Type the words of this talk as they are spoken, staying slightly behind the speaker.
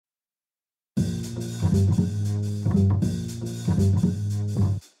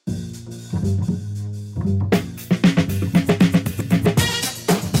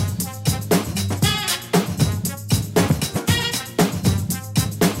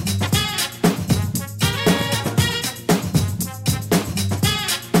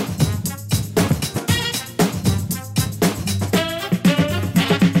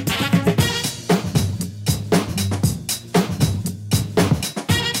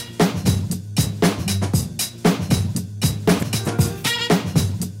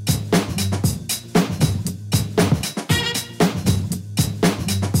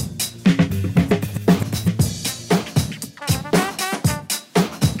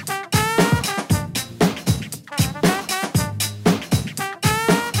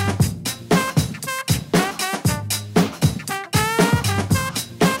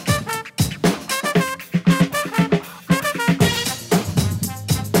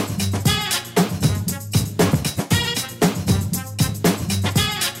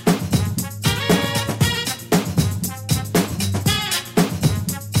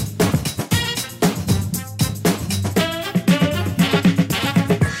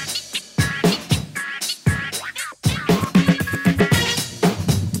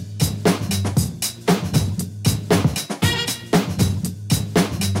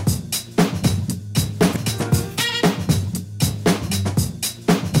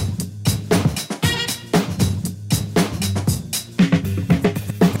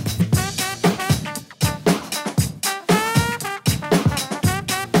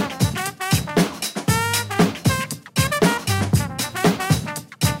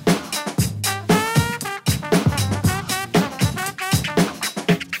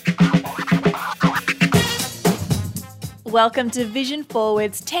Welcome to Vision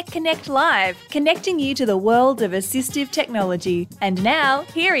Forward's Tech Connect Live, connecting you to the world of assistive technology. And now,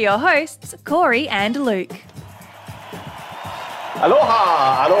 here are your hosts, Corey and Luke.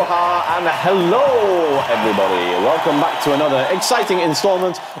 Aloha, aloha, and hello, everybody. Welcome back to another exciting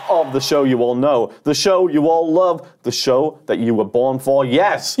installment of the show you all know, the show you all love, the show that you were born for.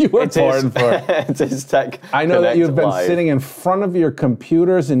 Yes, you were born for. It is Tech I know Connect that you've been Live. sitting in front of your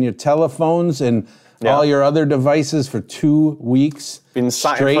computers and your telephones and all your other devices for 2 weeks. Been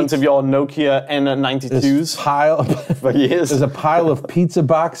sat straight. in front of your Nokia N92s for years. There's a pile of pizza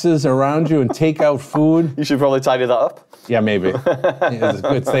boxes around you and takeout food. You should probably tidy that up. Yeah, maybe. It's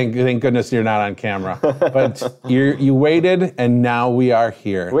good. Thank goodness you're not on camera. But you waited, and now we are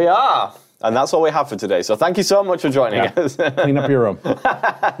here. We are. And that's all we have for today. So thank you so much for joining us. Clean up your room.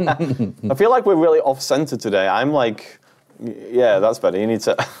 I feel like we're really off-center today. I'm like... Yeah, that's better. You need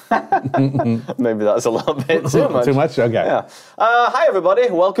to... Maybe that's a little bit too much. Too much? Okay. Yeah. Hi, everybody.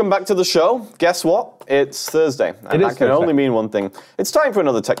 Welcome back to the show. Guess what? It's Thursday. And that can only mean one thing. It's time for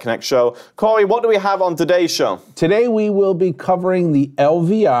another Tech Connect show. Corey, what do we have on today's show? Today we will be covering the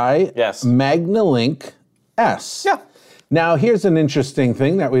LVI Magnilink S. Yeah. Now, here's an interesting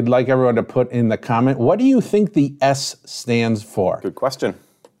thing that we'd like everyone to put in the comment. What do you think the S stands for? Good question.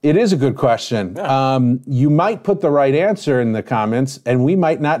 It is a good question. Yeah. You might put the right answer in the comments, and we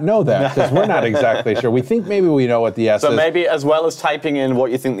might not know that because we're not exactly sure. We think maybe we know what the S is. So maybe as well as typing in what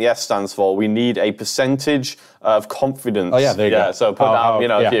you think the S stands for, we need a percentage of confidence. Oh, yeah, there you go. So put down,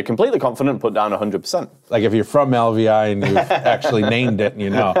 if you're completely confident, put down 100%. Like if you're from LVI and you've actually named it, and you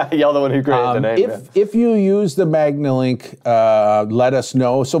know. You're the one who created the name. If you use the Magnilink, let us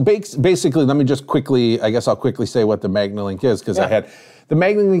know. So basically, let me just quickly, I guess I'll quickly say what the Magnilink is because I had... The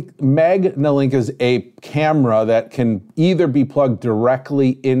Magnilink is a camera that can either be plugged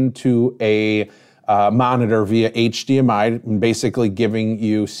directly into a monitor via HDMI, basically giving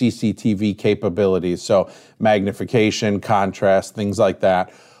you CCTV capabilities, so magnification, contrast, things like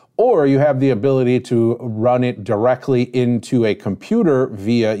that. Or you have the ability to run it directly into a computer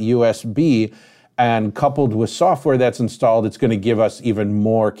via USB, and coupled with software that's installed, it's going to give us even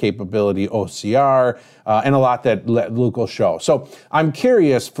more capability, OCR, and a lot that Luke will show. So I'm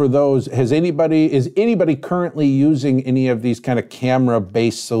curious for those, is anybody currently using any of these kind of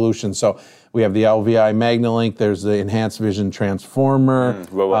camera-based solutions? So we have the LVI Magnilink, there's the Enhanced Vision Transformer.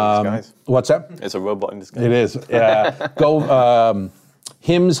 Robot in disguise. What's that? It's a robot in disguise. It is.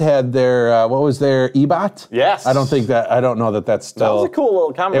 HIMS had their, what was their eBot? Yes. I don't know that that's still. That was a cool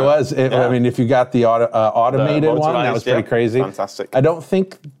little camera. It was. I mean, if you got the automated one, that was pretty crazy. Fantastic. I don't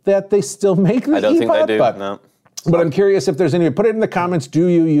think that they still make the eBot. I don't think they do, no. But I'm curious if there's any. Put it in the comments. Do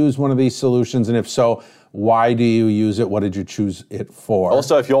you use one of these solutions? And if so, Why do you use it? What did you choose it for?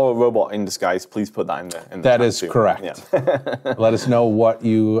 Also, if you're a robot in disguise, please put that in there. That is correct. Yeah. Let us know what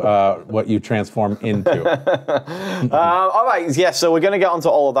you transform into. All right, yes, so we're going to get onto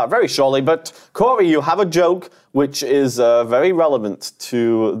all of that very shortly. But Corey, you have a joke which is very relevant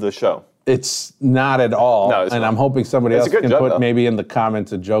to the show. It's not at all, No, it's and not. I'm hoping somebody It's else a good can joke, put though. maybe in the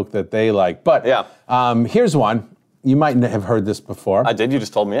comments a joke that they like. But Yeah. Here's one. You might have heard this before. I did, you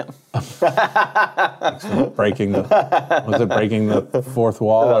just told me it. breaking the fourth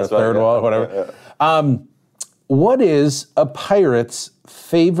wall or That's right, third yeah. wall or whatever. Yeah. What is a pirate's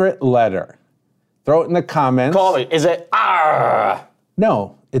favorite letter? Throw it in the comments. Corey, is it R?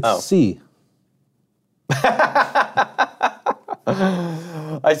 No, it's C.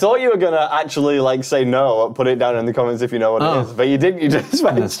 I thought you were going to actually say no, put it down in the comments if you know what it is. But you didn't, you just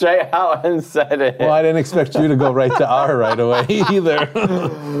went straight out and said it. Well, I didn't expect you to go right to R right away either.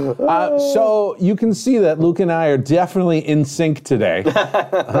 So you can see that Luke and I are definitely in sync today.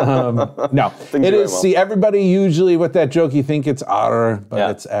 No, it is C. Everybody usually with that joke, you think it's R,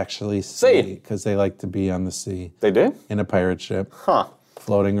 but it's actually C because they like to be on the sea. They do? In a pirate ship. Huh.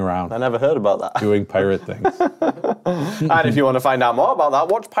 Floating around. I never heard about that. Doing pirate things. And if you want to find out more about that,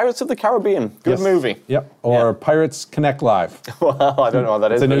 watch Pirates of the Caribbean. Good movie. Yep. Or Pirates Connect Live. Well, I don't know what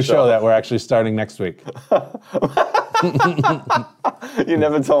that is. It's a new show that we're actually starting next week. You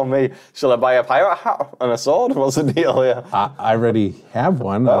never told me. Shall I buy a pirate hat and a sword? What's the deal here? I already have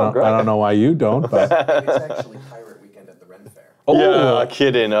one. great. I don't know why you don't, but It's actually Pirate Weekend at the Ren Fair. Yeah,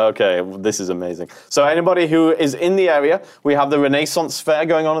 kidding. Okay, well, this is amazing. So anybody who is in the area, we have the Renaissance Fair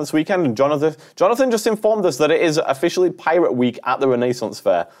going on this weekend. And Jonathan just informed us that it is officially Pirate Week at the Renaissance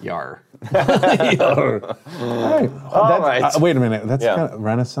Fair. Yar. Yar. All right. Wait a minute. That's kind of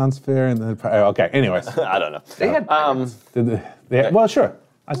Renaissance Fair and then okay. Anyways, I don't know. They had well, sure.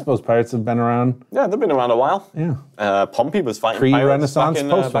 I suppose pirates have been around. Yeah, they've been around a while. Yeah. Pompey was fighting Pre-Renaissance,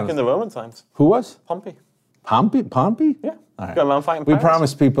 pirates back in the Roman times. Who was? Pompey. Pompey? Yeah. All right. Going around fighting We pirates.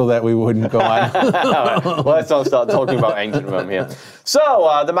 promised people that we wouldn't go on. All right. Well, let's not start talking about ancient Rome here.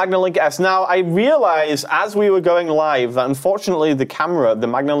 So, the Magnilink S. Now, I realized as we were going live that unfortunately the camera, the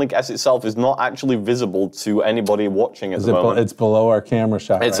Magnilink S itself, is not actually visible to anybody watching at the moment. It's below our camera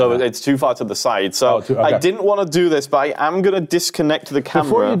shot. It's too far to the side. So I didn't want to do this, but I am going to disconnect the camera.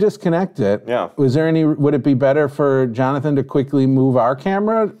 Before you disconnect it, would it be better for Jonathan to quickly move our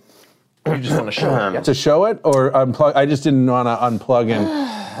camera? You just want to show it. To show it or unplug? I just didn't want to unplug in.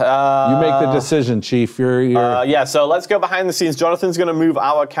 You make the decision, Chief. You're so let's go behind the scenes. Jonathan's going to move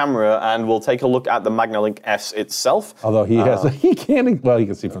our camera and we'll take a look at the Magnilink S itself. Although he he can't, well, he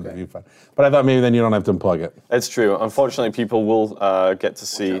can see from the viewfinder. But I thought maybe then you don't have to unplug it. It's true. Unfortunately, people will get to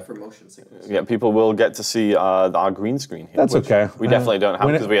see. For motion sickness. Yeah, people will get to see our green screen here. That's okay. We definitely don't have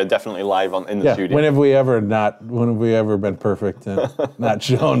because we are definitely live in the studio. When have we ever been perfect and not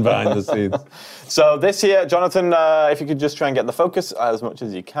shown behind the scenes? So this here, Jonathan, if you could just try and get the focus as much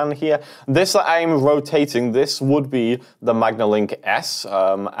as you can here. This that I'm rotating, this would be the Magnilink S,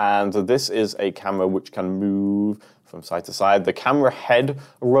 and this is a camera which can move from side to side. The camera head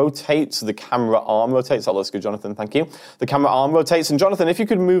rotates, the camera arm rotates. That looks good, Jonathan, thank you. The camera arm rotates, and Jonathan, if you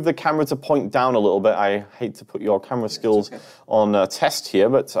could move the camera to point down a little bit, I hate to put your camera skills on test here,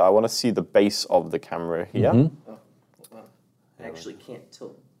 but I want to see the base of the camera here. Oh, well, I actually can't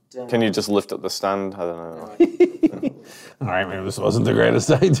tilt down. Can you just lift up the stand? I don't know. All right, maybe this wasn't the greatest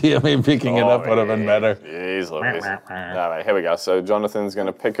idea. Maybe picking it up would have been better. Jeez Louise. All right, here we go. So Jonathan's going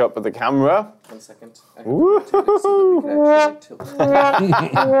to pick up the camera. 1 second. I have to rotate it so that we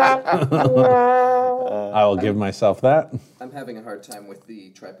can actually tilt. I will give myself that. I'm having a hard time with the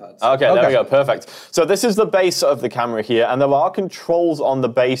tripods. Okay, there we go, perfect. So this is the base of the camera here, and there are controls on the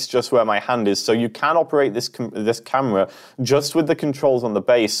base just where my hand is, so you can operate this camera just with the controls on the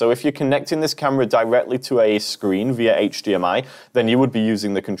base. So if you're connecting this camera directly to a screen via HDMI, then you would be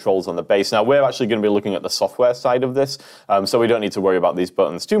using the controls on the base. Now, we're actually going to be looking at the software side of this, so we don't need to worry about these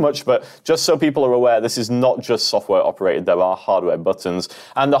buttons too much, but just so people are aware, this is not just software operated, there are hardware buttons.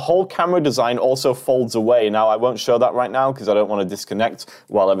 And the whole camera design also folds away. Now, I won't show that right now because I don't want to disconnect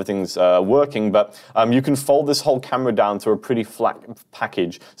while everything's working, but you can fold this whole camera down to a pretty flat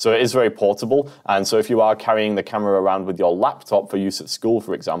package. So it is very portable, and so if you are carrying the camera around with your laptop for use at school,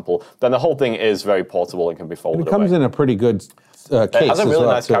 for example, then the whole thing is very portable and can be folded away. It comes in a pretty good case. It has a really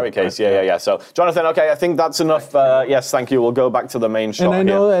nice carry case, yeah. So, Jonathan, okay, I think that's enough. Yes, thank you. We'll go back to the main shot And I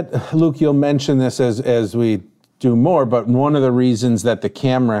know that, Luke, you'll mention this as we do more, but one of the reasons that the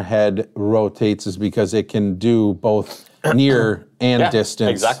camera head rotates is because it can do both near and distance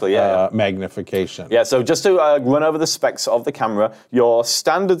exactly, magnification. Yeah, so just to run over the specs of the camera, your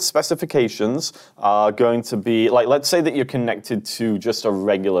standard specifications are going to be, like, let's say that you're connected to just a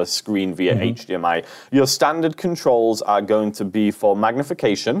regular screen via HDMI. Your standard controls are going to be for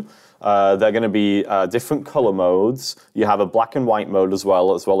magnification. They're going to be different color modes. You have a black and white mode as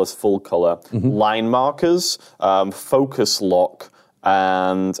well as full color. Line markers, focus lock,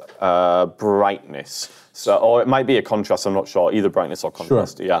 and brightness. So, or it might be a contrast. I'm not sure. Either brightness or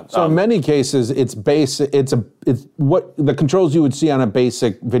contrast. Sure. Yeah. So in many cases, it's what the controls you would see on a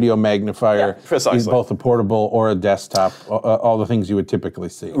basic video magnifier. Precisely. Is both a portable or a desktop. All the things you would typically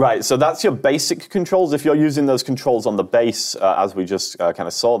see. Right. So that's your basic controls. If you're using those controls on the base, as we just kind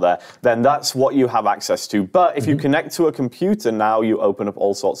of saw there, then that's what you have access to. But if you connect to a computer, now you open up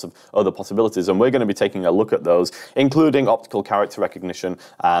all sorts of other possibilities, and we're going to be taking a look at those, including optical character recognition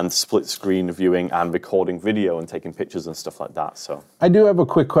and split screen viewing and recording video and taking pictures and stuff like that. So I do have a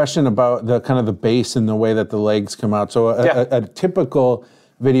quick question about the kind of the base and the way that the legs come out. So a typical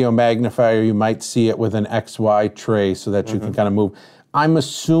video magnifier, you might see it with an XY tray so that you can kind of move. I'm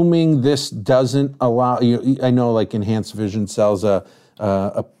assuming this doesn't allow you. I know like Enhanced Vision sells a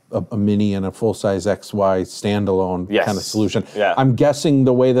mini and a full-size XY standalone kind of solution. Yeah. I'm guessing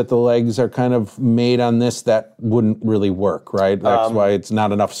the way that the legs are kind of made on this, that wouldn't really work, right? That's why it's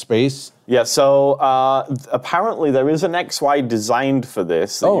not enough space. Yeah, so apparently there is an XY designed for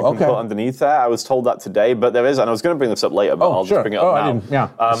this that you can put underneath there. I was told that today, but there is, and I was going to bring this up later, but I'll just bring it up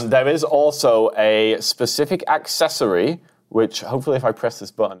now. There is also a specific accessory, which hopefully if I press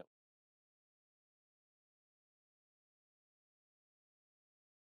this button,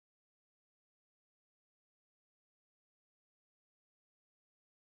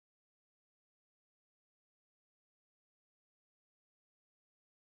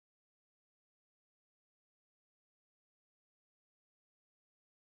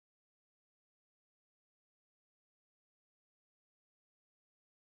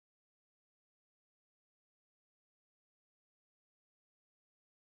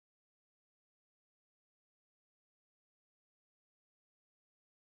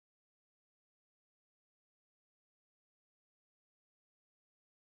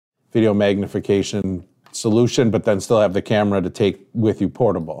 video magnification solution, but then still have the camera to take with you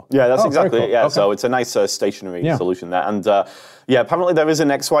portable. Yeah, that's exactly cool. it. Yeah, so it's a nice stationary solution there. And yeah, apparently there is an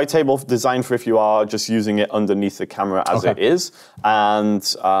XY table designed for if you are just using it underneath the camera as it is. And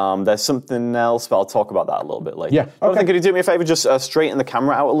there's something else, but I'll talk about that a little bit later. Yeah, Could you do me a favor, just straighten the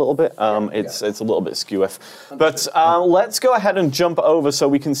camera out a little bit? It's a little bit skew-iff. But let's go ahead and jump over so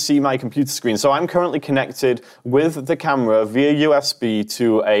we can see my computer screen. So I'm currently connected with the camera via USB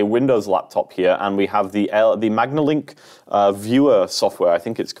to a Windows laptop here, and we have the Magnilink viewer software, I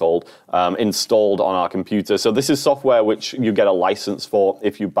think it's called, installed on our computer. So this is software which you get a license for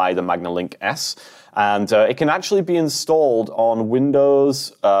if you buy the Magnilink S. And it can actually be installed on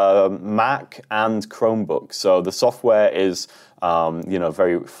Windows, Mac, and Chromebook. So the software is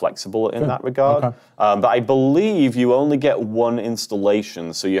very flexible in that regard. But I believe you only get one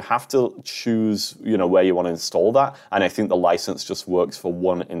installation, so you have to choose, where you want to install that. And I think the license just works for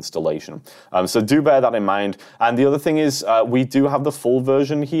one installation. So do bear that in mind. And the other thing is, we do have the full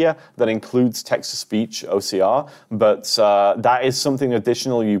version here that includes text-to-speech OCR, but that is something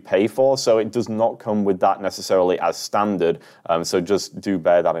additional you pay for, so it does not come with that necessarily as standard. So just do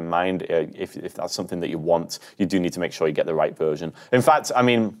bear that in mind. If that's something that you want, you do need to make sure you get the right version. In fact, I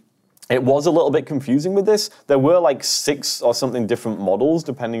mean, it was a little bit confusing with this. There were like 6 or something different models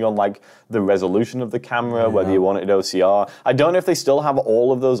depending on like the resolution of the camera, whether you wanted OCR. I don't know if they still have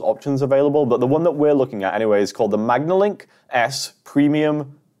all of those options available, but the one that we're looking at anyway is called the Magnilink S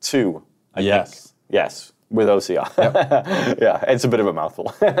Premium 2. I think. Yes. With OCR. Yeah, it's a bit of a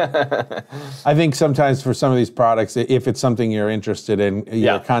mouthful. I think sometimes for some of these products, if it's something you're interested in,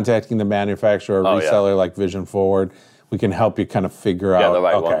 you're contacting the manufacturer or reseller like Vision Forward, we can help you kind of figure out. The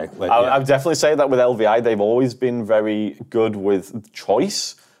right one. I would definitely say that with LVI, they've always been very good with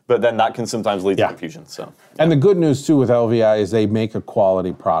choice, but then that can sometimes lead to confusion. So, and the good news too with LVI is they make a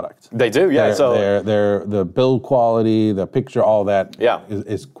quality product. They do, yeah. They're the build quality, the picture, all that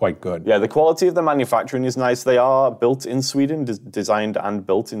is quite good. Yeah, the quality of the manufacturing is nice. They are built in Sweden, designed and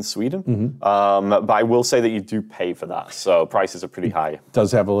built in Sweden. But I will say that you do pay for that, so prices are pretty high. It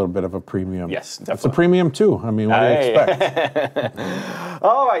does have a little bit of a premium. Yes, definitely. It's a premium too. I mean, what do you expect?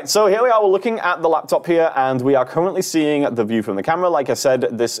 All right, so here we are. We're looking at the laptop here, and we are currently seeing the view from the camera. Like I said,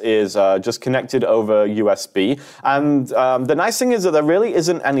 this this is just connected over USB. And the nice thing is that there really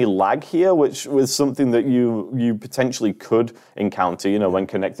isn't any lag here, which was something that you potentially could encounter, when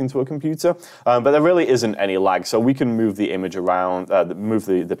connecting to a computer. But there really isn't any lag, so we can move the image around, move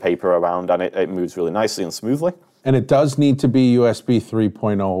the paper around, and it moves really nicely and smoothly. And it does need to be USB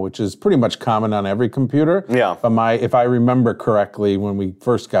 3.0, which is pretty much common on every computer. Yeah. But if I remember correctly, when we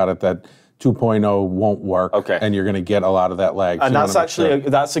first got it, that 2.0 won't work, okay. And you're going to get a lot of that lag. And that's actually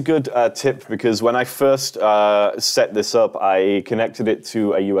that's a good tip, because when I first set this up, I connected it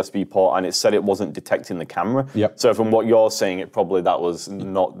to a USB port, and it said it wasn't detecting the camera. Yep. So from what you're saying, that was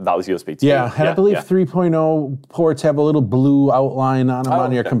USB 2. Yeah, and I believe 3.0 ports have a little blue outline on them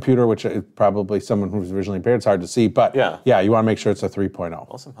on your computer, which probably someone who's visually impaired, it's hard to see. But yeah, you want to make sure it's a 3.0.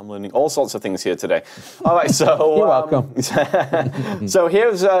 Awesome. I'm learning all sorts of things here today. All right, so you're welcome. So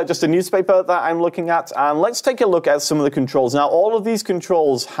here's just a newspaper that I'm looking at, and let's take a look at some of the controls. Now, all of these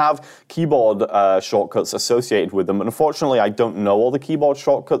controls have keyboard shortcuts associated with them. Unfortunately, I don't know all the keyboard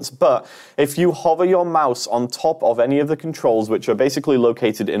shortcuts, but if you hover your mouse on top of any of the controls, which are basically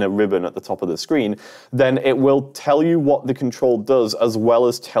located in a ribbon at the top of the screen, then it will tell you what the control does, as well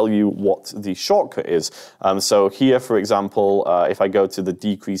as tell you what the shortcut is. So here, for example, if I go to the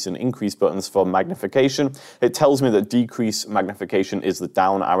decrease and increase buttons for magnification, it tells me that decrease magnification is the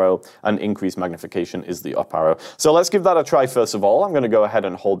down arrow and increase magnification is the up arrow. So let's give that a try first of all. I'm going to go ahead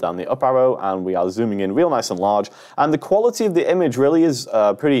and hold down the up arrow, and we are zooming in real nice and large. And the quality of the image really is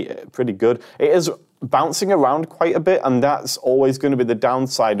pretty good. It is bouncing around quite a bit, and that's always going to be the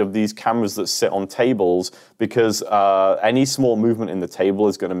downside of these cameras that sit on tables, because any small movement in the table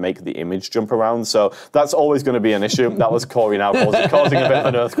is going to make the image jump around. So that's always going to be an issue. That was Corey now causing a bit of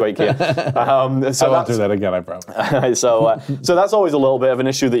an earthquake here. I won't do that again, I promise. So that's always a little bit of an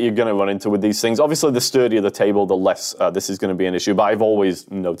issue that you're going to run into with these things. Obviously, the sturdier the table, the less this is going to be an issue, but I've always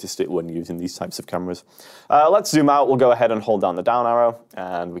noticed it when using these types of cameras. Let's zoom out. We'll go ahead and hold down the down arrow,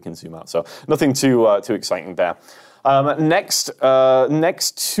 and we can zoom out. So nothing too exciting there. Next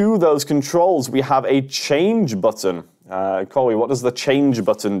to those controls, we have a change button. Corey, what does the change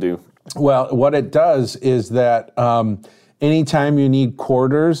button do? Well, what it does is that anytime you need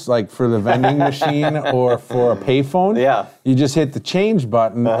quarters, like for the vending machine or for a payphone, you just hit the change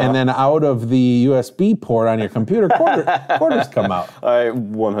button, and then out of the USB port on your computer, quarters come out. I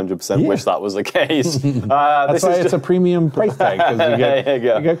 100% wish that was the case. That's why it's a premium price tag, because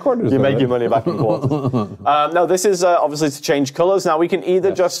you get quarters. You make your money back in quarters. No, this is obviously to change colors. Now, we can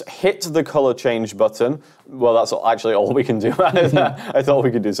either just hit the color change button. Well, that's actually all we can do. I thought we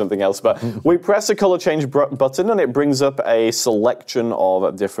could do something else, but we press the color change button, and it brings up a selection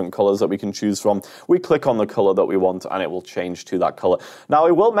of different colors that we can choose from. We click on the color that we want, and it will change to that color. Now,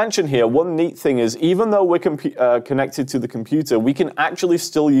 I will mention here, one neat thing is, even though we're connected to the computer, we can actually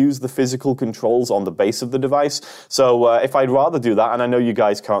still use the physical controls on the base of the device. So if I'd rather do that, and I know you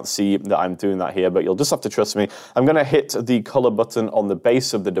guys can't see that I'm doing that here, but you'll just have to trust me, I'm going to hit the color button on the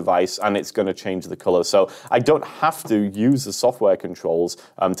base of the device, and it's going to change the color. So I don't have to use the software controls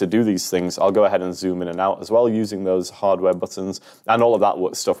to do these things. I'll go ahead and zoom in and out as well using those hardware buttons, and all of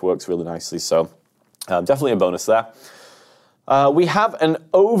that stuff works really nicely. So definitely a bonus there. We have an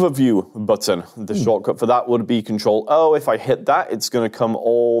overview button. The shortcut for that would be Control O. If I hit that, it's going to come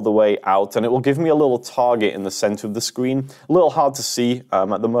all the way out, and it will give me a little target in the center of the screen. A little hard to see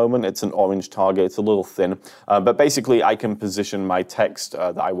at the moment. It's an orange target. It's a little thin. But basically, I can position my text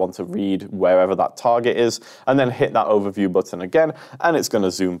that I want to read wherever that target is, and then hit that overview button again, and it's going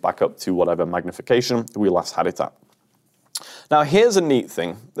to zoom back up to whatever magnification we last had it at. Now, here's a neat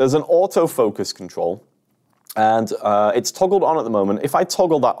thing. There's an autofocus control, and it's toggled on at the moment. If I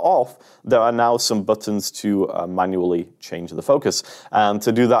toggle that off, there are now some buttons to manually change the focus. And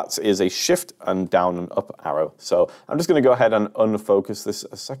to do that is a shift and down and up arrow. So I'm just going to go ahead and unfocus this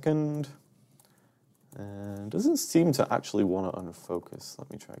a second. And it doesn't seem to actually want to unfocus. Let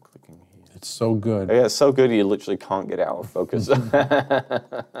me try clicking here. It's so good. Yeah, it's so good you literally can't get it out of focus.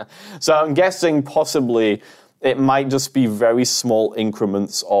 So I'm guessing possibly it might just be very small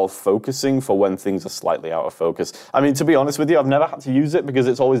increments of focusing for when things are slightly out of focus. I mean, to be honest with you, I've never had to use it because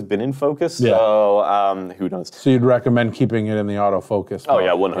it's always been in focus. Yeah. So who knows? So you'd recommend keeping it in the autofocus mode? Oh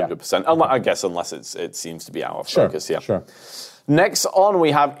yeah, 100%. Yeah. I guess unless it seems to be out of focus. Yeah. Sure. Next on,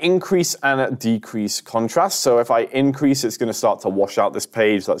 we have increase and decrease contrast. So if I increase, it's going to start to wash out this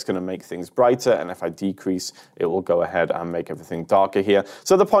page. That's going to make things brighter. And if I decrease, it will go ahead and make everything darker here.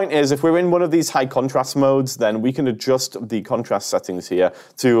 So the point is, if we're in one of these high contrast modes, then we can adjust the contrast settings here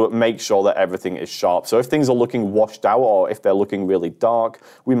to make sure that everything is sharp. So if things are looking washed out or if they're looking really dark,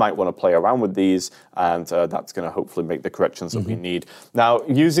 we might want to play around with these, and that's going to hopefully make the corrections that we need. Now,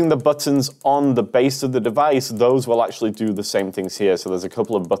 using the buttons on the base of the device, those will actually do the same things here. So there's a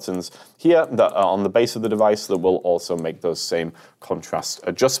couple of buttons here that are on the base of the device that will also make those same contrast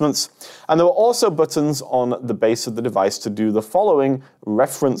adjustments. And there are also buttons on the base of the device to do the following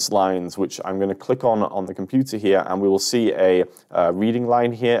reference lines, which I'm going to click on the computer here, and we will see a reading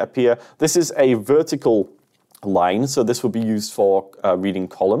line here appear. This is a vertical line, so this will be used for reading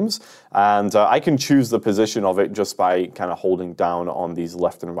columns, and I can choose the position of it just by kind of holding down on these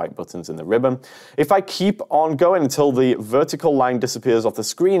left and right buttons in the ribbon. If I keep on going until the vertical line disappears off the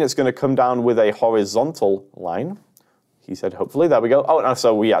screen, it's going to come down with a horizontal line. He said hopefully, there we go. Oh, and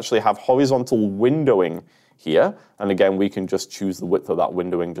so we actually have horizontal windowing here, and again we can just choose the width of that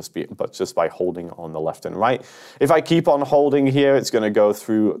windowing just by holding on the left and right. If I keep on holding here, it's going to go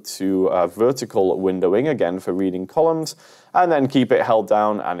through to vertical windowing again for reading columns, and then keep it held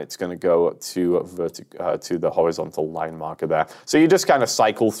down, and it's going to go to the horizontal line marker there. So you just kind of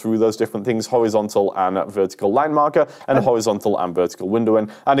cycle through those different things: horizontal and vertical line marker, and horizontal and vertical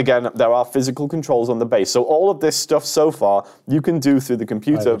windowing. And again, there are physical controls on the base. So all of this stuff so far you can do through the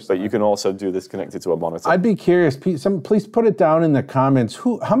computer, but you can also do this connected to a monitor. I'd be curious. Please put it down in the comments.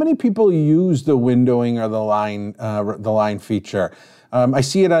 How many people use the windowing or the line feature? I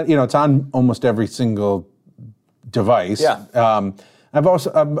see it. It's on almost every single device. Yeah.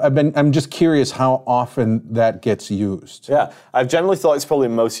 I'm just curious how often that gets used. Yeah, I've generally thought it's probably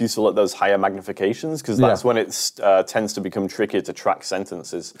most useful at those higher magnifications, because that's when it tends to become trickier to track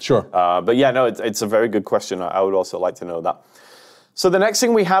sentences. Sure. But yeah, no, it's a very good question. I would also like to know that. So the next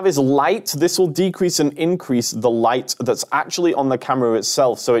thing we have is light. This will decrease and increase the light that's actually on the camera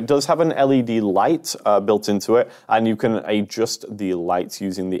itself. So it does have an LED light built into it, and you can adjust the lights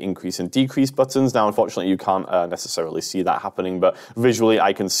using the increase and decrease buttons. Now, unfortunately, you can't necessarily see that happening, but visually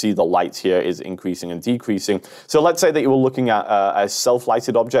I can see the light here is increasing and decreasing. So let's say that you were looking at a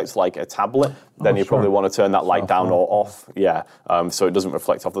self-lighted object like a tablet. Then you probably want to turn that light down or off, so it doesn't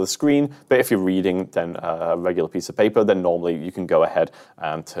reflect off of the screen. But if you're reading then a regular piece of paper, then normally you can go ahead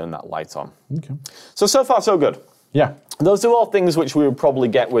and turn that light on. Okay. So far, so good. Yeah. Those are all things which we would probably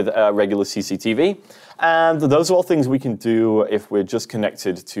get with regular CCTV. And those are all things we can do if we're just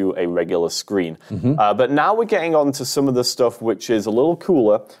connected to a regular screen. But now we're getting on to some of the stuff which is a little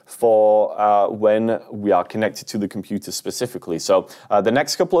cooler for when we are connected to the computer specifically. So the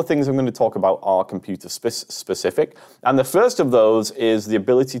next couple of things I'm going to talk about are computer specific. And the first of those is the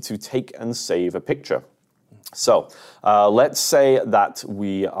ability to take and save a picture. So let's say that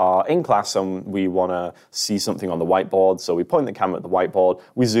we are in class and we want to see something on the whiteboard. So we point the camera at the whiteboard,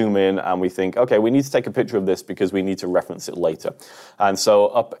 we zoom in, and we think, okay, we need to take a picture of this because we need to reference it later. And so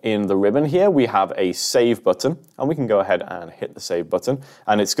up in the ribbon here, we have a save button, and we can go ahead and hit the save button.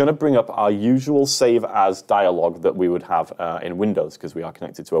 And it's going to bring up our usual save as dialog that we would have in Windows, because we are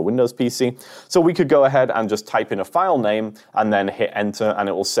connected to a Windows PC. So we could go ahead and just type in a file name and then hit enter, and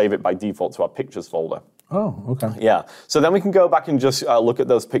it will save it by default to our pictures folder. Oh, okay. Yeah, so then we can go back and just look at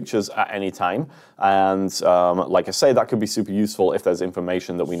those pictures at any time. And like I say, that could be super useful if there's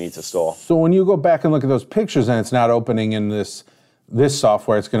information that we need to store. So when you go back and look at those pictures and it's not opening in this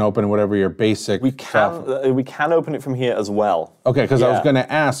software, it's going to open in whatever your basic software. We can open it from here as well. Okay, because I was going to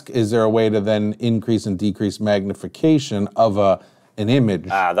ask, is there a way to then increase and decrease magnification of an image?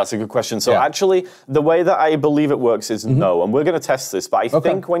 That's a good question. So actually, the way that I believe it works is no, and we're going to test this, but I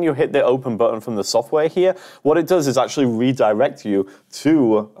think when you hit the open button from the software here, what it does is actually redirect you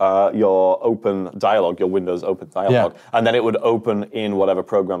to your open dialog, your Windows open dialog, and then it would open in whatever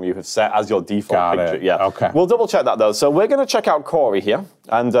program you have set as your default picture. Yeah. Okay. We'll double check that though. So we're going to check out Corey here,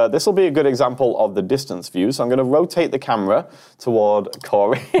 and this will be a good example of the distance view. So I'm going to rotate the camera toward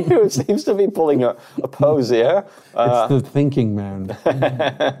Corey, who seems to be pulling a pose here. It's the thinking man.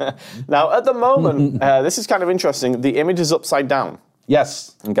 Now, at the moment, this is kind of interesting. The image is upside down.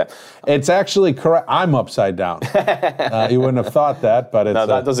 Yes. Okay. It's actually correct. I'm upside down. You wouldn't have thought that, but it's... No,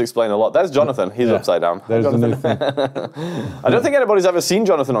 that does explain a lot. There's Jonathan. He's upside down. There's the new thing. I don't think anybody's ever seen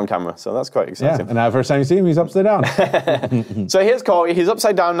Jonathan on camera, so that's quite exciting. Yeah, and the first time you see him, he's upside down. So here's Corey. He's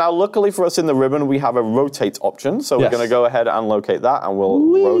upside down now. Luckily for us in the ribbon, we have a rotate option. So we're going to go ahead and locate that, and we'll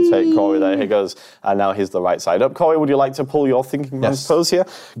rotate Corey. There he goes. And now he's the right side up. Corey, would you like to pull your thinking man's pose here?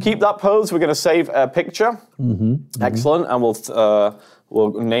 Keep that pose. We're going to save a picture. Excellent. And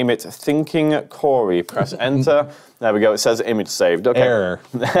we'll name it Thinking Corey. Press enter. There we go. It says image saved. Okay. Error.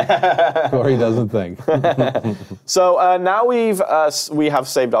 Corey doesn't think. So now we have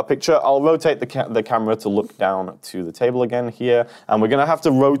saved our picture. I'll rotate the camera to look down to the table again here. And we're going to have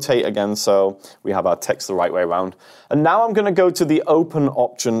to rotate again so we have our text the right way around. And now I'm going to go to the open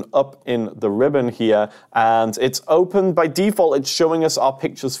option up in the ribbon here. And it's open by default. It's showing us our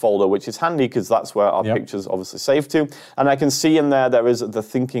pictures folder, which is handy because that's where our pictures obviously saved to. And I can see in there is the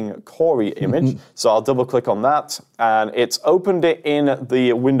Thinking Corey image. So I'll double click on that. And it's opened it in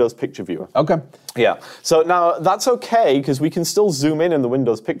the Windows Picture Viewer. Okay. Yeah. So now that's okay because we can still zoom in the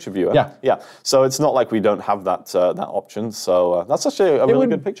Windows Picture Viewer. Yeah. Yeah. So it's not like we don't have that that option. So that's actually a really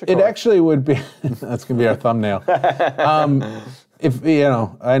good picture. It actually would be. That's going to be our thumbnail. If you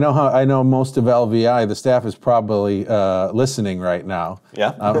know, I know most of LVI. The staff is probably listening right now.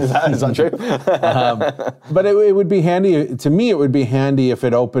 Yeah, is that true? But it would be handy. To me, it would be handy if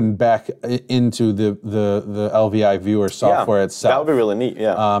it opened back into the LVI viewer software itself. That would be really neat.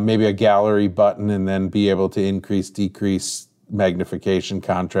 Yeah, maybe a gallery button, and then be able to increase, decrease magnification,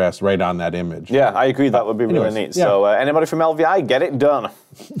 contrast right on that image. Yeah, I agree. That would be really neat. Yeah. So anybody from LVI, get it done.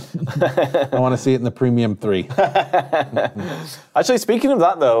 I want to see it in the Premium 3. Actually, speaking of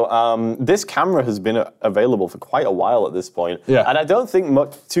that, though, this camera has been available for quite a while at this point. Yeah. And I don't think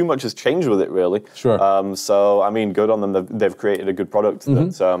too much has changed with it, really. Sure. So, I mean, good on them. They've created a good product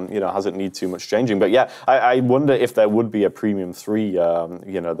that hasn't need too much changing. But yeah, I wonder if there would be a Premium 3,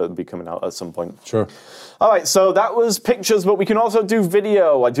 that would be coming out at some point. Sure. All right, so that was pictures, but we can also do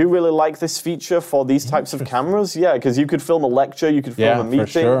video. I do really like this feature for these types of cameras. Yeah, because you could film a lecture, you could film a meeting. For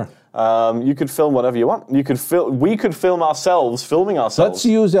sure. You could film whatever you want. We could film ourselves filming ourselves.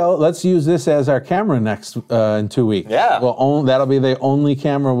 Let's use this as our camera next in 2 weeks. Yeah. That'll be the only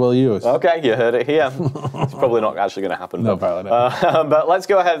camera we'll use. Okay, you heard it here. It's probably not actually going to happen. No, probably not. But let's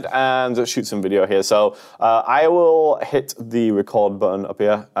go ahead and shoot some video here. So I will hit the record button up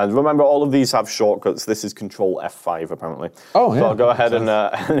here. And remember, all of these have shortcuts. This is Control F5, apparently. Oh, yeah. So I'll go ahead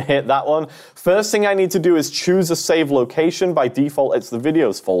and hit that one. First thing I need to do is choose a save location. By default, it's the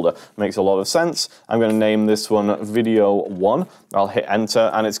videos folder. Makes a lot of sense. I'm going to name this one Video 1. I'll hit enter,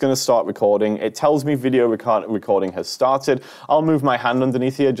 and it's going to start recording. It tells me video recording has started. I'll move my hand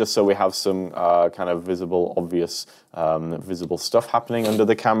underneath here just so we have some kind of visible, obvious, visible stuff happening under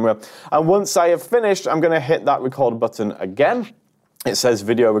the camera. And once I have finished, I'm going to hit that record button again. It says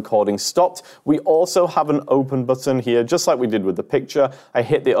video recording stopped. We also have an open button here, just like we did with the picture. I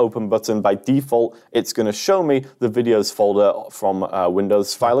hit the open button. By default, it's going to show me the videos folder from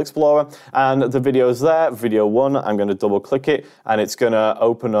Windows File Explorer. And the video's there, video 1. I'm going to double click it, and it's going to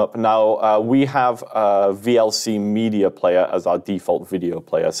open up. Now, we have VLC Media Player as our default video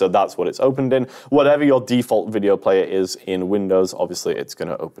player. So that's what it's opened in. Whatever your default video player is in Windows, obviously, it's going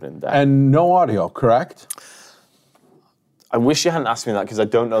to open in there. And no audio, correct? I wish you hadn't asked me that because I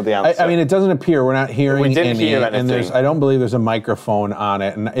don't know the answer. I mean, it doesn't appear. We're not hearing We didn't hear anything. And I don't believe there's a microphone on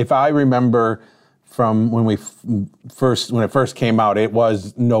it. And if I remember from when when it first came out, it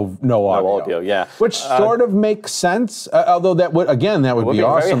was no audio. No audio, yeah. Which sort of makes sense. Although that would be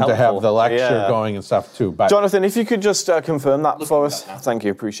awesome to have the lecture going and stuff too. But Jonathan, if you could just confirm that for us. Thank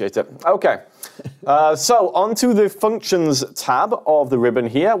you, appreciate it. Okay. So onto the functions tab of the ribbon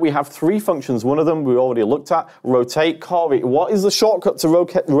here. We have 3 functions. One of them we already looked at. Rotate. Corey, what is the shortcut to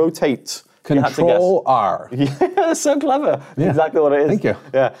rotate? Control R. Yeah, so clever. Yeah. Exactly what it is. Thank you.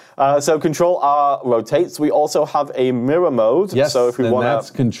 Yeah. So Control R rotates. We also have a mirror mode. Yes. So if we want that's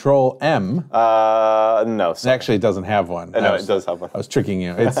Control M. No. Sorry. Actually, it doesn't have one. No, it does have one. I was tricking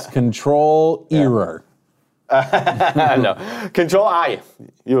you. It's Control Error. No. Control I.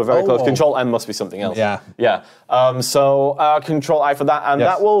 You were very close. Control M must be something else. Yeah. Yeah. So Control I for that, and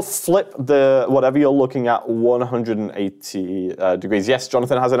that will flip whatever you're looking at 180 degrees. Yes,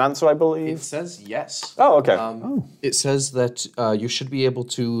 Jonathan has an answer, I believe. It says yes. Oh, okay. It says that you should be able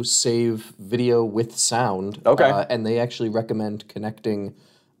to save video with sound. Okay. And they actually recommend connecting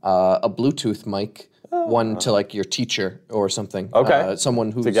a Bluetooth mic. One to like your teacher or something. Okay.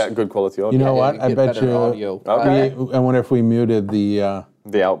 Someone who's to get good quality audio. You know what? I bet better you. audio. Okay. I wonder if we muted the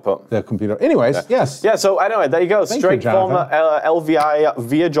The output. The computer. Anyways, yes. Yeah, so anyway, there you go. Straight from LVI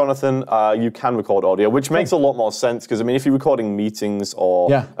via Jonathan, you can record audio, which makes a lot more sense because, I mean, if you're recording meetings or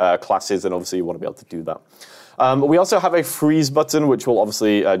classes, then obviously you want to be able to do that. We also have a freeze button, which will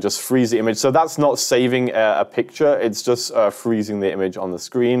obviously just freeze the image. So that's not saving a picture. It's just freezing the image on the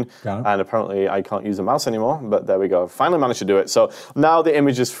screen. And apparently I can't use a mouse anymore, but there we go. Finally managed to do it. So now the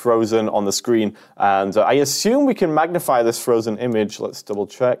image is frozen on the screen. And I assume we can magnify this frozen image. Let's double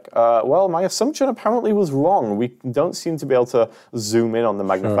check. Well, my assumption apparently was wrong. We don't seem to be able to zoom in on the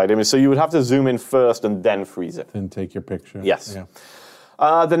magnified image. So you would have to zoom in first and then freeze it. Then take your picture. Yes. Yeah.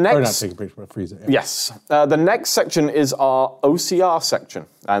 The next, or not take a picture, but freeze it. Yeah. Yes. The next section is our OCR section.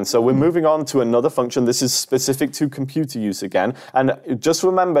 And so we're moving on to another function. This is specific to computer use again. And just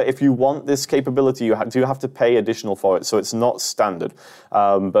remember, if you want this capability, you do have to pay additional for it. So it's not standard.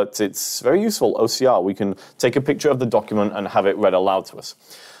 But it's very useful, OCR. We can take a picture of the document and have it read aloud to us.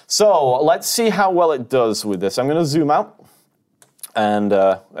 So let's see how well it does with this. I'm going to zoom out. And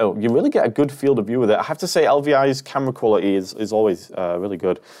you really get a good field of view with it. I have to say, LVI's camera quality is always really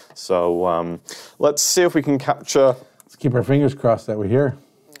good. So let's see if we can capture. Let's keep our fingers crossed that we're here.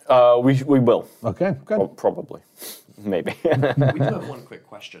 We will. Okay, good. Well, probably. Maybe. We do have one quick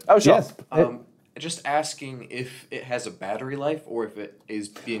question. Oh, sure. Yes. Just asking if it has a battery life or if it is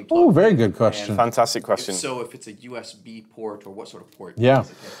being plugged Oh, very in. good question. And Fantastic question. So if it's a USB port or what sort of port? Yeah.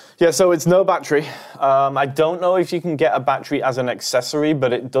 does it get? Yeah, so it's no battery. I don't know if you can get a battery as an accessory,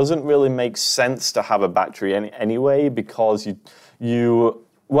 but it doesn't really make sense to have a battery anyway because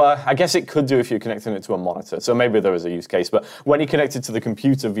well, I guess it could do if you're connecting it to a monitor. So maybe there is a use case. But when you connect it to the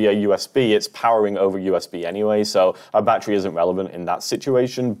computer via USB, it's powering over USB anyway. So a battery isn't relevant in that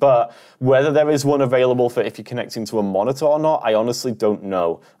situation. But whether there is one available for if you're connecting to a monitor or not, I honestly don't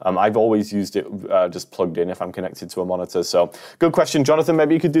know. I've always used it just plugged in if I'm connected to a monitor. So good question, Jonathan.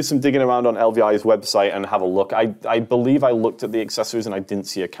 Maybe you could do some digging around on LVI's website and have a look. I believe I looked at the accessories and I didn't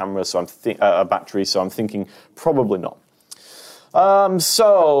see a camera, so a battery. So I'm thinking probably not.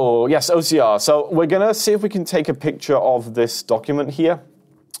 So, yes, OCR. So we're going to see if we can take a picture of this document here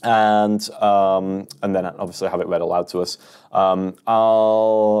and then obviously have it read aloud to us.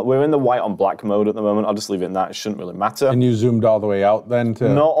 We're in the white on black mode at the moment. I'll just leave it in that. It shouldn't really matter. And you zoomed all the way out then?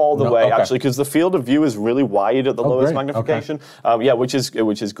 Not all the way, actually, because the field of view is really wide at the lowest magnification. Okay. Yeah, which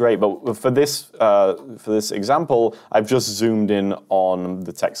is great. But for this example, I've just zoomed in on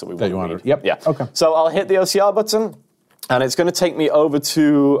the text that we want to read. Yep. Yeah. Okay. So I'll hit the OCR button. And it's going to take me over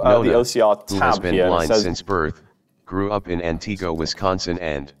to the OCR tab who has been here. blind since birth, grew up in Antigua, Wisconsin,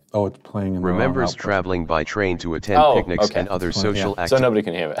 and it's playing in the remembers traveling by train to attend picnics and other social activities. So nobody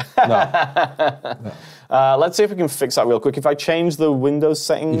can hear it. No. Let's see if we can fix that real quick. If I change the Windows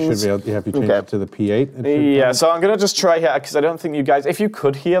settings, You should be able to have you change it to the P8. Yeah, so I'm going to just try here because I don't think you guys. If you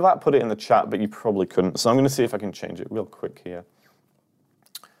could hear that, put it in the chat, but you probably couldn't. So I'm going to see if I can change it real quick here.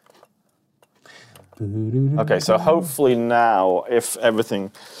 Okay, so hopefully now, if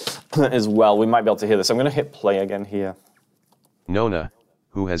everything is well, we might be able to hear this. I'm going to hit play again here. Nona,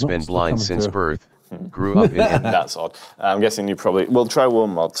 who has been blind since birth, grew up in... That's odd. I'm guessing you probably... We'll try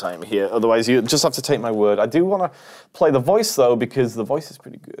one more time here. Otherwise, you just have to take my word. I do want to play the voice, though, because the voice is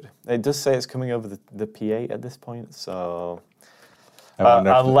pretty good. It does say it's coming over the P8 at this point, so...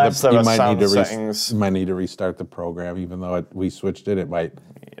 unless there are sound settings. You might need to restart the program, even though we switched it. It might.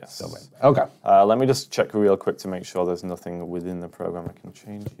 Yes. Okay. Let me just check real quick to make sure there's nothing within the program I can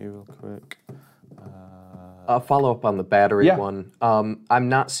change here real quick. Follow up on the battery one. I'm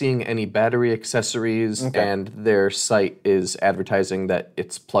not seeing any battery accessories, and their site is advertising that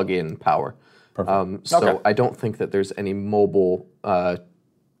it's plug-in power. So I don't think that there's any mobile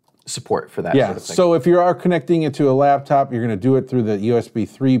support for that sort of thing. So if you are connecting it to a laptop, you're going to do it through the USB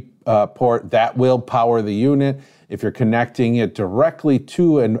 3 port. That will power the unit. If you're connecting it directly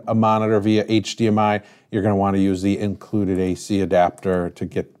to a monitor via HDMI, you're going to want to use the included AC adapter to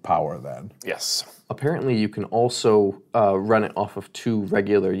get power then. Yes. Apparently, you can also run it off of two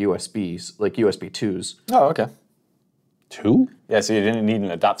regular USBs, like USB 2s. Oh, okay. Two? Yeah, so you didn't need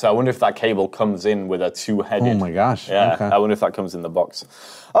an adapter. I wonder if that cable comes in with a two-headed... Oh my gosh. Yeah, okay. I wonder if that comes in the box.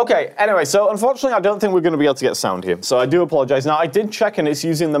 Okay, anyway, so unfortunately I don't think we're going to be able to get sound here. So I do apologize. Now, I did check and it's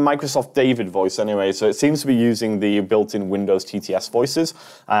using the Microsoft David voice anyway, so it seems to be using the built-in Windows TTS voices.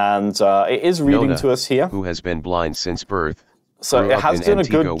 And it is reading Nona, to us here. who has been blind since birth, So it has done a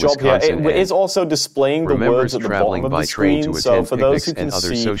good job here. It is also displaying the words at the bottom of the screen. So for those who can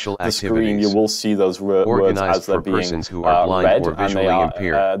see the screen, you will see those words as they're being read, and they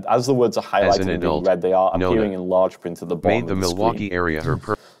are, as the words are highlighted and being read, they are appearing in large print at the bottom of the screen. Milwaukee area her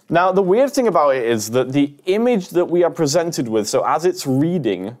Now, the weird thing about it is that the image that we are presented with, so as it's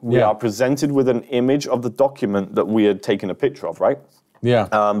reading, we are presented with an image of the document that we had taken a picture of, right? Yeah.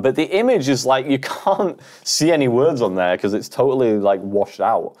 But the image is like, you can't see any words on there because it's totally like washed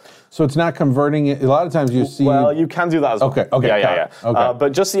out. So it's not converting it. A lot of times you see. Well, you can do that as well. Okay. Yeah. Okay.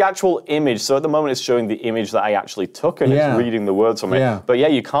 But just the actual image. So at the moment, it's showing the image that I actually took, and it's reading the words from it. Yeah. But yeah,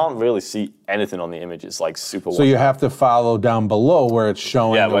 you can't really see anything on the image. It's like super. So you have to follow down below where it's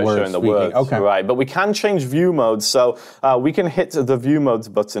showing the words. Showing the words. Okay. Right. But we can change view modes. So we can hit the view modes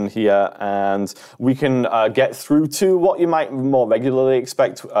button here, and we can get through to what you might more regularly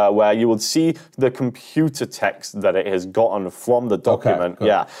expect, where you would see the computer text that it has gotten from the document. Okay,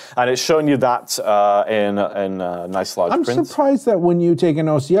 yeah. And it's showing you that in nice large print. I'm surprised that when you take an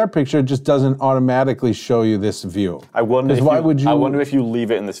OCR picture, it just doesn't automatically show you this view. I wonder if you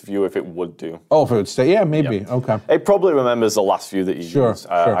leave it in this view, if it would do. Oh, if it would stay, yeah, maybe. Yep. Okay. It probably remembers the last view that you used,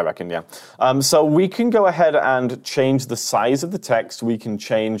 I reckon, yeah. So we can go ahead and change the size of the text. We can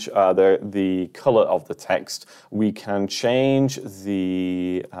change the color of the text. We can change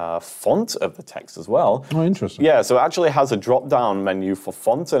the font of the text as well. Oh, interesting. Yeah, so it actually has a drop-down menu for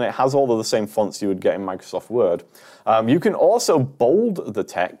font, and it has all of the same fonts you would get in Microsoft Word. You can also bold the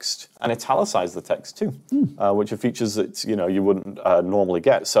text and italicize the text too, which are features that you wouldn't normally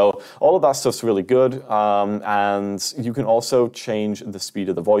get. So all of that stuff's really good, and you can also change the speed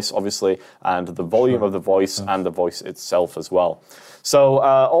of the voice, obviously, and the volume of the voice and the voice itself as well. So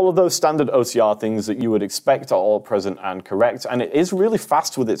all of those standard OCR things that you would expect are all present and correct, and it is really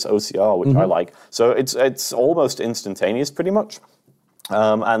fast with its OCR, which I like. So it's almost instantaneous, pretty much.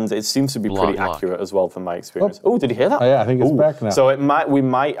 And it seems to be pretty accurate as well from my experience. Oh, did you hear that? Oh, yeah, I think it's back now. So we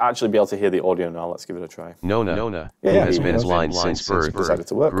might actually be able to hear the audio now. Let's give it a try. Nona, who has been blind since birth,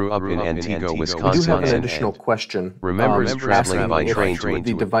 grew up in Antigua, Wisconsin. We do have an additional question. Remembers traveling by train to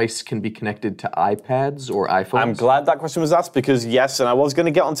the device can be connected to iPads or iPhones? I'm glad that question was asked because yes, and I was going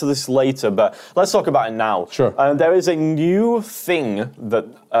to get onto this later, but let's talk about it now. Sure. There is a new thing that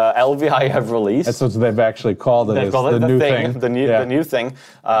LVI have released. That's what they've actually called it. They've called it the new thing,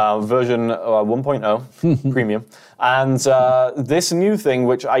 version 1.0 premium. And this new thing,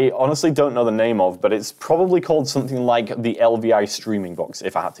 which I honestly don't know the name of, but it's probably called something like the LVI streaming box,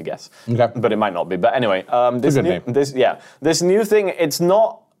 if I had to guess. Okay. But it might not be. But anyway, this new thing, it's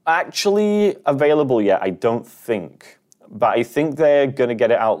not actually available yet, I don't think. But I think they're going to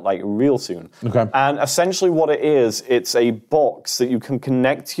get it out like real soon. Okay. And essentially what it is, it's a box that you can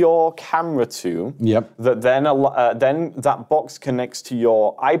connect your camera to. Yep. That then that box connects to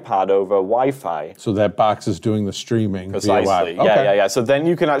your iPad over Wi-Fi. So that box is doing the streaming. Precisely. Yeah. So then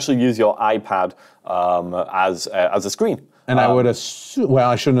you can actually use your iPad as a screen. And I would assume, well,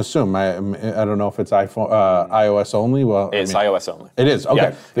 I shouldn't assume. I don't know if it's iOS only. Well, it's iOS only. It is,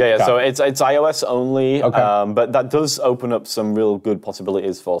 okay. Yeah. So it's iOS only, but that does open up some real good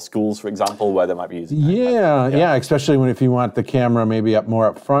possibilities for schools, for example, where they might be using iPad. Yeah, especially if you want the camera maybe more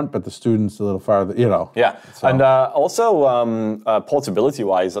up front, but the students a little farther, Yeah, So. and also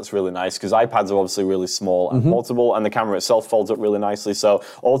portability-wise, that's really nice, because iPads are obviously really small and portable, and the camera itself folds up really nicely, so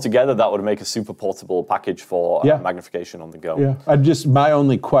altogether that would make a super portable package for magnification on the go. Yeah, my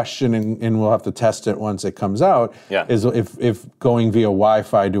only question, and we'll have to test it once it comes out, is if going via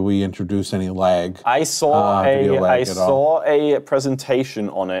Wi-Fi, do we introduce any lag? I saw a presentation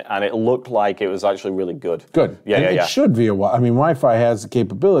on it, and it looked like it was actually really good. Good. It should via Wi-Fi. I mean, Wi-Fi has the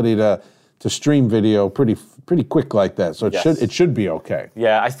capability to stream video pretty quick like that, so it should be okay.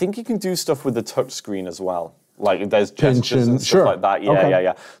 Yeah, I think you can do stuff with the touch screen as well. Like there's gestures and stuff like that.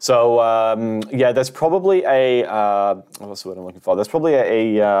 Yeah. So there's probably what's the word I'm looking for? There's probably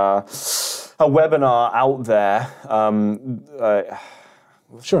a webinar out there.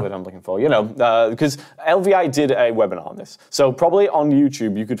 What's the word I'm looking for? Because LVI did a webinar on this. So probably on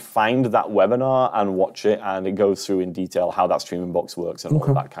YouTube you could find that webinar and watch it, and it goes through in detail how that streaming box works and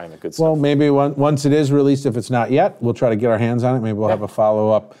all that kind of good stuff. Well, maybe once it is released, if it's not yet, we'll try to get our hands on it. Maybe we'll have a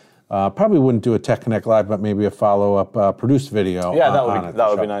follow-up. Probably wouldn't do a Tech Connect Live, but maybe a follow-up produced video. Yeah, that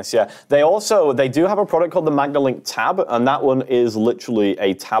would be nice. Yeah, they do have a product called the Magnilink Tab, and that one is literally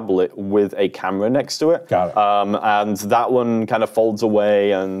a tablet with a camera next to it. Got it. And that one kind of folds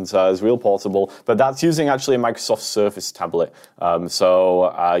away and is real portable. But that's using actually a Microsoft Surface tablet.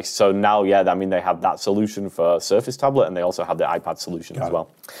 So now, they have that solution for Surface tablet, and they also have the iPad solution as well.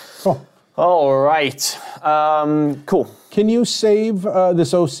 Cool. All right. Cool. Can you save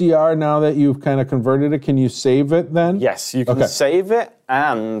this OCR now that you've kind of converted it? Can you save it then? Yes, you can save it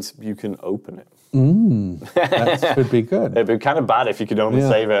and you can open it. That should be good. It'd be kind of bad if you could only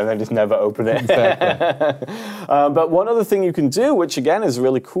save it and then just never open it. Exactly. But one other thing you can do, which again is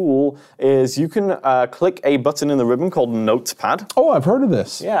really cool, is you can click a button in the ribbon called Notepad. Oh, I've heard of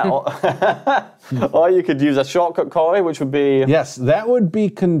this. Yeah. Or you could use a shortcut, Corey, which would be... Yes, that would be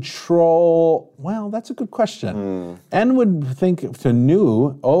Control... Well, that's a good question. N would think to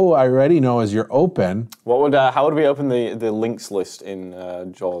new. I already know as you're open. What would? How would we open the links list in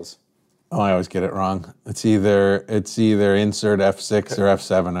JAWS? Oh, I always get it wrong. It's either insert F6 or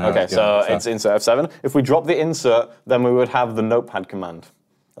F7. Okay, so it's insert F7. If we drop the insert, then we would have the Notepad command.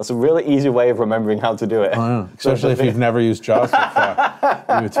 That's a really easy way of remembering how to do it. Oh, yeah. Especially if you've never used JAWS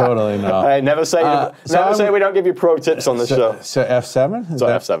before. You totally know. Hey, never say we don't give you pro tips on this show. So F7? So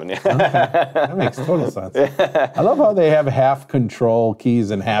F7, yeah. Okay. That makes total sense. Yeah. I love how they have half control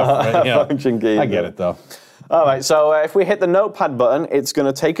keys and half function keys. I get it, though. All right, so if we hit the Notepad button, it's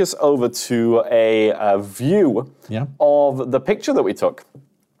going to take us over to a view of the picture that we took.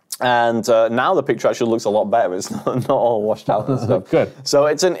 And now the picture actually looks a lot better. It's not all washed out and stuff. Good. So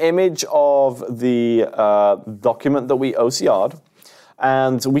it's an image of the document that we OCR'd.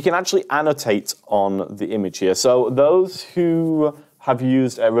 And we can actually annotate on the image here. So those who have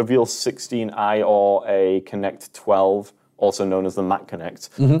used a Reveal 16i or a Connect 12, also known as the Mac Connect,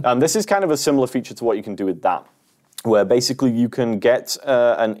 this is kind of a similar feature to what you can do with that, where basically you can get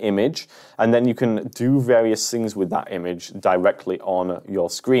an image and then you can do various things with that image directly on your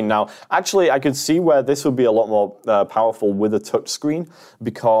screen. Now, actually, I could see where this would be a lot more powerful with a touch screen,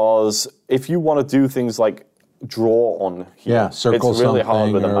 because if you want to do things like draw on here, circle it's really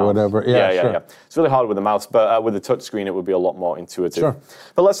hard something with a or mouse. whatever. Yeah. It's really hard with a mouse, but with a touch screen, it would be a lot more intuitive. Sure.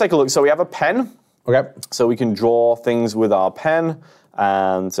 But let's take a look. So we have a pen. Okay. So we can draw things with our pen,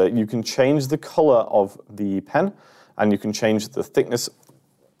 and you can change the color of the pen, and you can change the thickness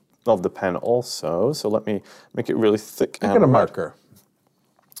of the pen also. So let me make it really thick. Look at a marker.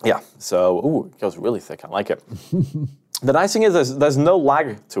 Yeah, so, it goes really thick. I like it. The nice thing is there's no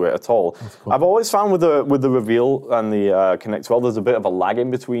lag to it at all. Cool. I've always found with the Reveal and the Connect 12, there's a bit of a lag in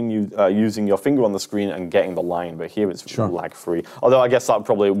between you using your finger on the screen and getting the line, but here it's lag-free. Although I guess that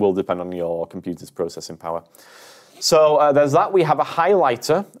probably will depend on your computer's processing power. So there's that. We have a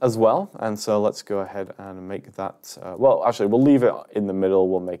highlighter as well, and so let's go ahead and make that, well, actually, we'll leave it in the middle.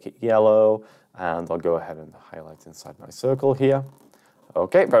 We'll make it yellow, and I'll go ahead and highlight inside my circle here.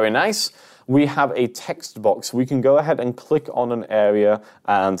 Okay, very nice. We have a text box. We can go ahead and click on an area,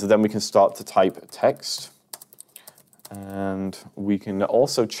 and then we can start to type text. And we can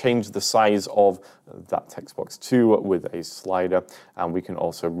also change the size of that text box too with a slider, and we can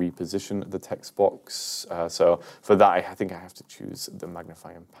also reposition the text box. So for that, I think I have to choose the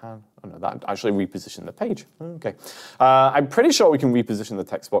magnifying pan. Oh no, that actually reposition the page. Okay. I'm pretty sure we can reposition the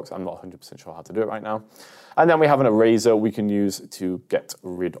text box. I'm not 100% sure how to do it right now. And then we have an eraser we can use to get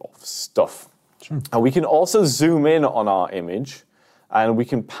rid of stuff. Sure. And we can also zoom in on our image, and we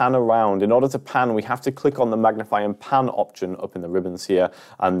can pan around. In order to pan, we have to click on the magnify and pan option up in the ribbons here,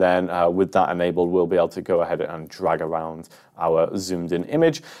 and then with that enabled, we'll be able to go ahead and drag around our zoomed in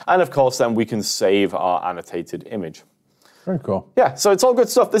image. And of course, then we can save our annotated image. Very cool. Yeah, so it's all good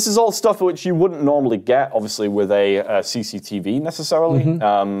stuff. This is all stuff which you wouldn't normally get, obviously, with a CCTV necessarily.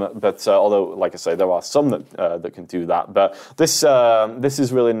 But although, like I say, there are some that can do that. But this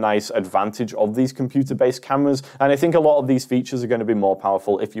is really nice advantage of these computer-based cameras. And I think a lot of these features are going to be more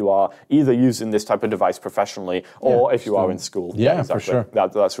powerful if you are either using this type of device professionally or if you are in school. Yeah, exactly. For sure.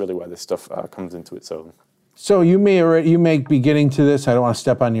 That's really where this stuff comes into its own. So you may be getting to this. I don't want to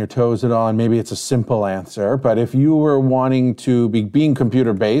step on your toes at all, and maybe it's a simple answer. But if you were wanting to being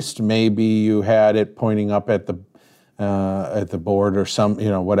computer-based, maybe you had it pointing up at the board or some,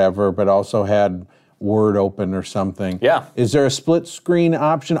 whatever, but also had Word open or something. Yeah. Is there a split screen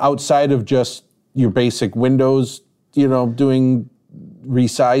option outside of just your basic Windows, doing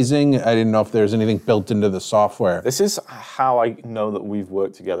resizing? I didn't know if there's anything built into the software. This is how I know that we've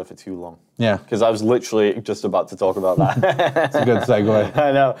worked together for too long. Yeah. Because I was literally just about to talk about that. It's a good segue.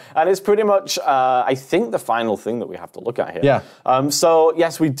 I know. And it's pretty much, I think, the final thing that we have to look at here. Yeah. So,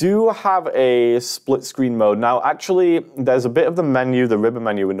 yes, we do have a split screen mode. Now, actually, there's a bit of the menu, the ribbon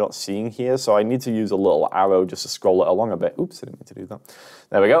menu, we're not seeing here. So I need to use a little arrow just to scroll it along a bit. Oops, I didn't mean to do that.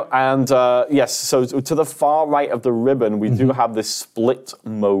 There we go. And yes, so to the far right of the ribbon, we do have this split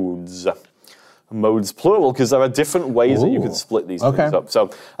modes. Modes plural, because there are different ways that you can split these things up. So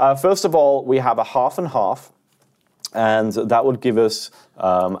first of all, we have a half and half. And that would give us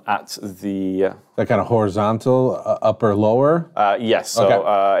at the... that kind of horizontal, upper, lower? Yes,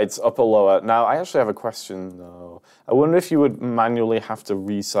 so it's upper, lower. Now, I actually have a question, though. I wonder if you would manually have to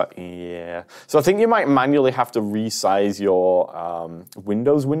resize... Yeah. So I think you might manually have to resize your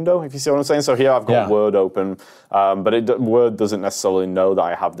Windows window, if you see what I'm saying. So here I've got Word open, but Word doesn't necessarily know that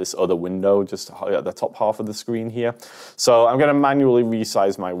I have this other window just at the top half of the screen here. So I'm going to manually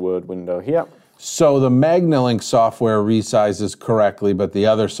resize my Word window here. So the Magnilink software resizes correctly, but the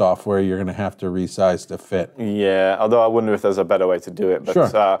other software you're going to have to resize to fit. Yeah, although I wonder if there's a better way to do it. But,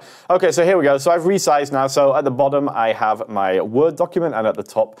 sure. Okay, so here we go. So I've resized now. So at the bottom, I have my Word document, and at the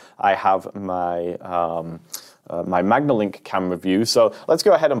top, I have my my Magnilink camera view. So let's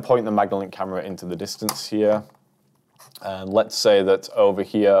go ahead and point the Magnilink camera into the distance here. And let's say that over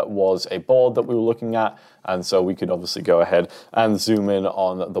here was a board that we were looking at. And so we could obviously go ahead and zoom in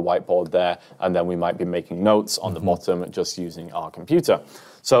on the whiteboard there. And then we might be making notes on the bottom just using our computer.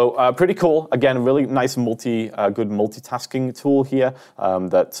 So pretty cool. Again, really nice good multitasking tool here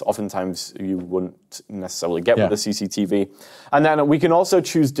that oftentimes you wouldn't necessarily get with the CCTV. And then we can also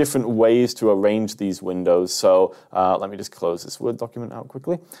choose different ways to arrange these windows. So let me just close this Word document out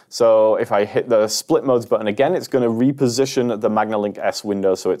quickly. So if I hit the split modes button again, it's going to reposition the Magnilink S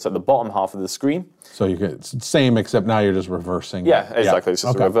window so it's at the bottom half of the screen. So it's the same, except now you're just reversing. Yeah, exactly. It's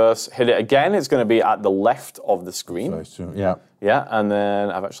just a reverse. Hit it again, it's going to be at the left of the screen. So I assume, yeah. Yeah, and then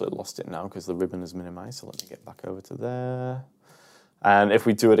I've actually lost it now because the ribbon is minimized. So let me get back over to there. And if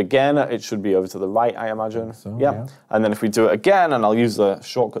we do it again, it should be over to the right, I imagine. So, yeah. And then if we do it again, and I'll use the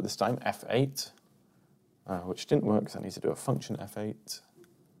shortcut this time, F8, which didn't work because I need to do a function F8.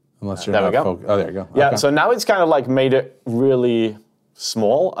 Unless you're there we go. Oh, there you go. Yeah, okay. So now it's kind of like made it really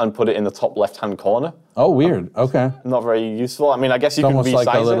small and put it in the top left-hand corner. Oh, weird. Okay. Not very useful. I mean, I guess you can resize it. Almost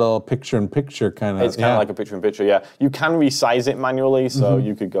like a little picture-in-picture kind of. It's kind of like a picture-in-picture, yeah. You can resize it manually, so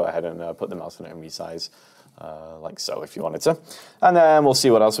you could go ahead and put the mouse on it and resize like so if you wanted to. And then we'll see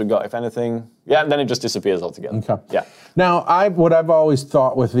what else we've got, if anything. Yeah, and then it just disappears altogether. Okay. Yeah. Now, what I've always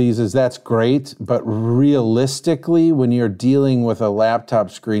thought with these is that's great, but realistically, when you're dealing with a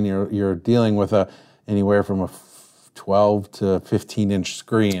laptop screen, you're dealing with anywhere from a 12 to 15-inch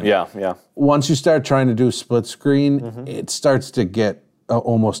screen. Yeah, yeah. Once you start trying to do split screen, it starts to get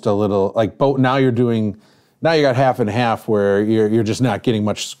almost a little like both. Now you got half and half where you're just not getting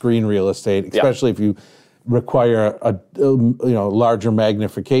much screen real estate, especially if you require a larger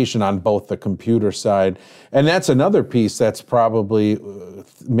magnification on both the computer side. And that's another piece that's probably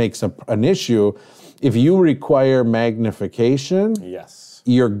makes an issue. If you require magnification,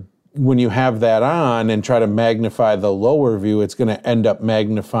 when you have that on and try to magnify the lower view, it's going to end up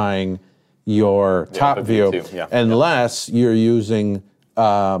magnifying your top view, unless you're using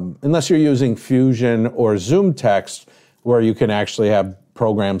Fusion or Zoom Text, where you can actually have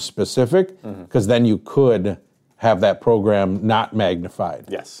program specific, because then you could have that program not magnified.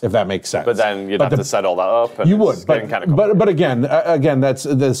 Yes, if that makes sense. But then you'd have to set all that up. And you would, but again, that's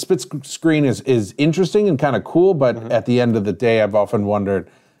the split screen is interesting and kind of cool. But at the end of the day, I've often wondered.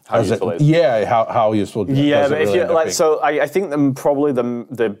 How useful it is. Yeah, how useful but if you so I think probably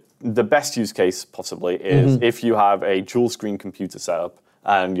the best use case possibly is if you have a dual screen computer setup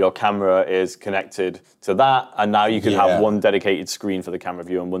and your camera is connected to that, and now you can have one dedicated screen for the camera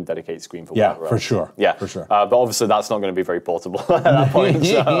view and one dedicated screen for whatever for sure. Yeah, for sure. But obviously that's not going to be very portable at that point.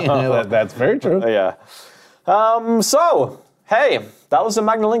 So. That's very true. Yeah. So hey, that was the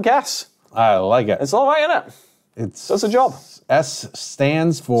Magnilink S. I like it. It's all right, isn't it? It does the job. S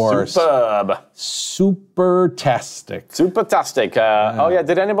stands for superb. Supertastic. Supertastic. Oh yeah,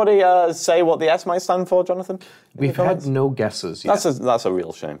 did anybody say what the S might stand for, Jonathan? We've had no guesses yet. That's a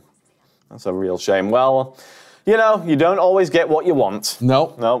real shame. That's a real shame. Well, you don't always get what you want.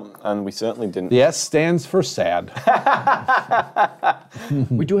 No, and we certainly didn't. The S stands for sad.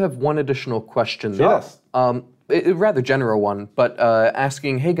 We do have one additional question, though. A rather general one, but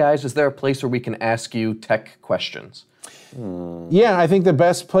asking, hey guys, is there a place where we can ask you tech questions? Yeah, I think the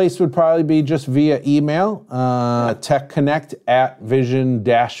best place would probably be just via email,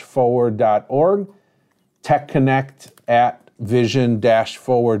 techconnect@vision-forward.org,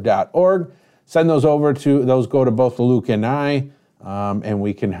 techconnect@vision-forward.org. Send those go to both Luke and I, and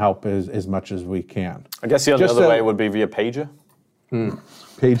we can help as much as we can. I guess the other way would be via pager.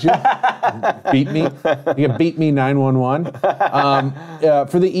 Pager? Beat me? You can beat me 911.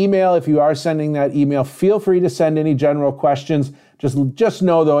 For the email, if you are sending that email, feel free to send any general questions. Just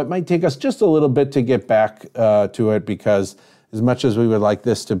know, though, it might take us just a little bit to get back to it because as much as we would like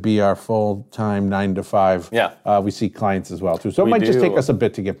this to be our full-time 9 to 5, we see clients as well too. So it might just take us a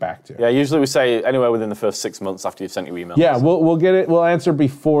bit to get back to. Yeah, usually we say anywhere within the first 6 months after you've sent your email. Yeah, we'll get it. We'll answer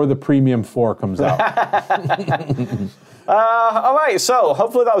before the Premium 4 comes out. All right, so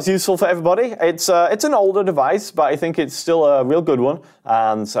hopefully that was useful for everybody. It's an older device, but I think it's still a real good one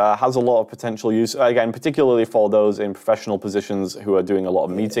and has a lot of potential use, again, particularly for those in professional positions who are doing a lot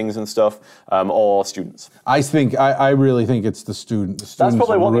of meetings and stuff, or students. I really think it's the student. That's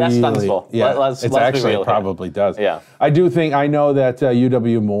probably what the S stands for. Yeah, let's actually be real probably here. does. Yeah. I know that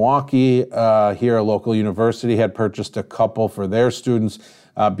UW Milwaukee, here, a local university, had purchased a couple for their students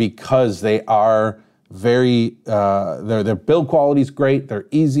because they are very, their build quality is great. They're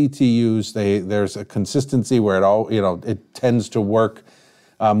easy to use. There's a consistency where it tends to work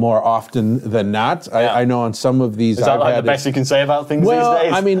more often than not. Yeah. I know on some of these, is that like the best you can say about things these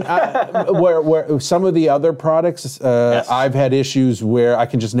days? I mean, where some of the other products, I've had issues where I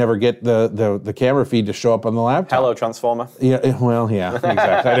can just never get the camera feed to show up on the laptop. Hello, Transformer. Yeah, well, yeah,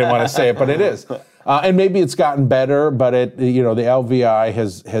 exactly. I didn't want to say it, but it is. And maybe it's gotten better, but the LVI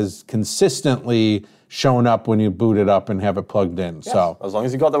has consistently shown up when you boot it up and have it plugged in. Yes. So as long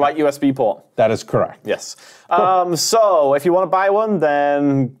as you've got the right USB port. That is correct. Yes. Cool. So if you want to buy one,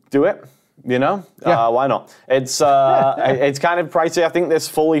 then do it. Why not? It's it's kind of pricey. I think this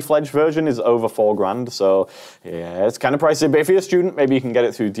fully fledged version is over $4,000. So yeah, it's kind of pricey. But if you're a student, maybe you can get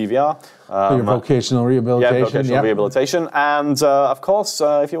it through DVR. For your vocational rehabilitation. Yeah, vocational rehabilitation. And of course,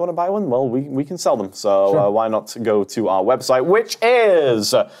 if you want to buy one, well, we can sell them. So why not go to our website, which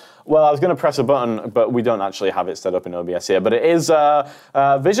is... Well, I was going to press a button, but we don't actually have it set up in OBS here. But it is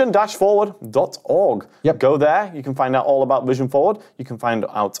vision-forward.org. Yep. Go there. You can find out all about Vision Forward. You can find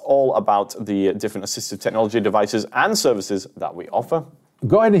out all about the different assistive technology devices and services that we offer.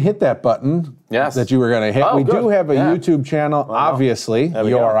 Go ahead and hit that button that you were going to hit. We do have a YouTube channel, obviously.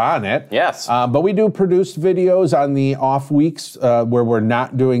 You're on it. Yes. But we do produce videos on the off weeks where we're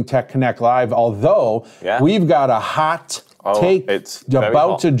not doing Tech Connect Live, although we've got a hot... take it's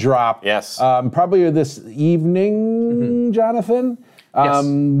about to drop. Yes. Probably this evening, Jonathan.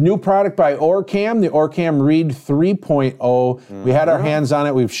 New product by Orcam, the Orcam Read 3.0. We had our hands on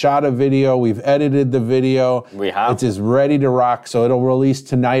it. We've shot a video. We've edited the video. We have. It is ready to rock. So it'll release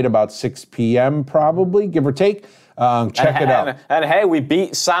tonight about 6 p.m. probably, give or take. Check it out. And hey, we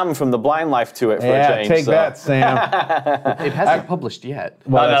beat Sam from the Blind Life to it for a change. Take that, Sam. It hasn't published yet.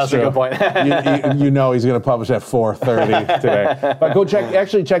 Well, that's a good point. you know he's going to publish at 4:30 today. But go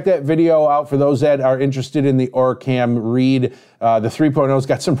check that video out for those that are interested in the Orcam Read. The 3.0's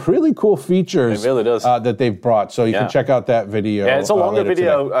got some really cool features. It really does. That they've brought. So you can check out that video. Yeah, it's a longer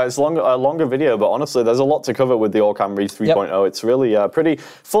video. It's a longer video, but honestly, there's a lot to cover with the Orcam Read 3.0. Yep. It's really a pretty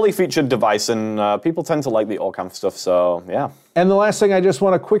fully featured device, and people tend to like the Orcam stuff. So yeah. And the last thing I just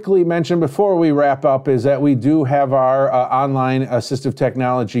want to quickly mention before we wrap up is that we do have our online assistive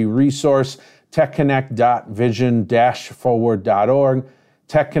technology resource, techconnect.vision-forward.org.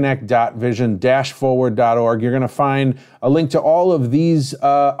 techconnect.vision-forward.org. You're going to find a link to all of these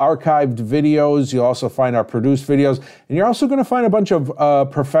archived videos. You'll also find our produced videos. And you're also going to find a bunch of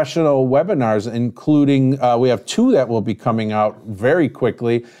professional webinars, including we have 2 that will be coming out very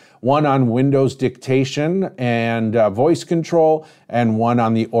quickly. One on Windows dictation and voice control, and one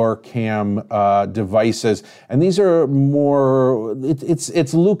on the Orcam devices. And these are more,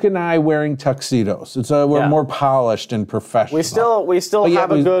 it's Luke and I wearing tuxedos. We're more polished and professional. We still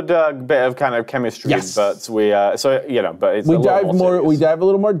have a good bit of kind of chemistry, but we but it's we dive a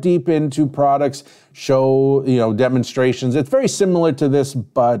little more deep into products, show demonstrations. It's very similar to this,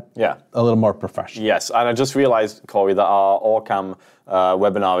 but a little more professional. Yes, and I just realized, Corey, that our Orcam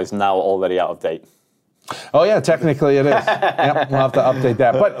webinar is now already out of date. Oh yeah, technically it is. Yep, we'll have to update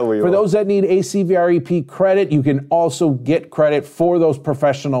that. But for those that need ACVREP credit, you can also get credit for those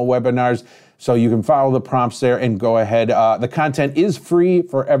professional webinars. So you can follow the prompts there and go ahead. The content is free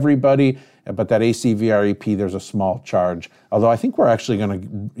for everybody, but that ACVREP, there's a small charge. Although I think we're actually going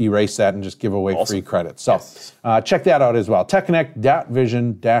to erase that and just give away free credit. So check that out as well.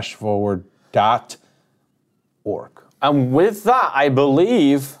 techconnect.vision-forward.org. And with that, I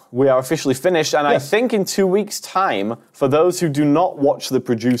believe we are officially finished. And I think in 2 weeks' time, for those who do not watch the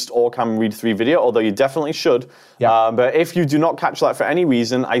produced Orcam Read 3 video, although you definitely should, but if you do not catch that for any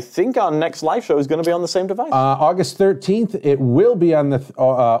reason, I think our next live show is going to be on the same device. August 13th, it will be on the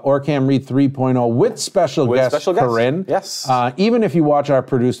Orcam Read 3.0 with special guest Corinne. Yes. Even if you watch our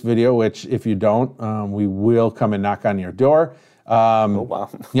produced video, which if you don't, we will come and knock on your door. Oh, wow.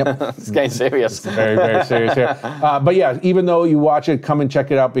 Yep. It's getting serious. Very, very serious here. But yeah, even though you watch it, come and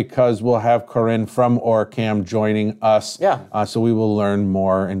check it out because we'll have Corinne from OrCam joining us. Yeah. So we will learn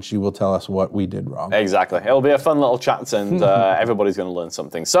more and she will tell us what we did wrong. Exactly. It'll be a fun little chat and everybody's going to learn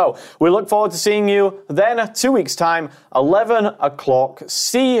something. So we look forward to seeing you then 2 weeks' time, 11 o'clock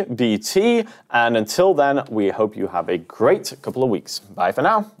CBT. And until then, we hope you have a great couple of weeks. Bye for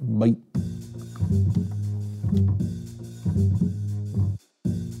now. Bye.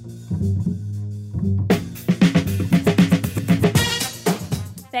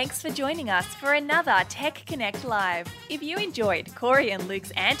 Thanks for joining us for another Tech Connect Live. If you enjoyed Corey and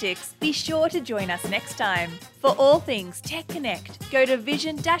Luke's antics, be sure to join us next time. For all things Tech Connect, go to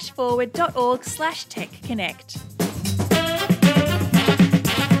vision-forward.org/techconnect.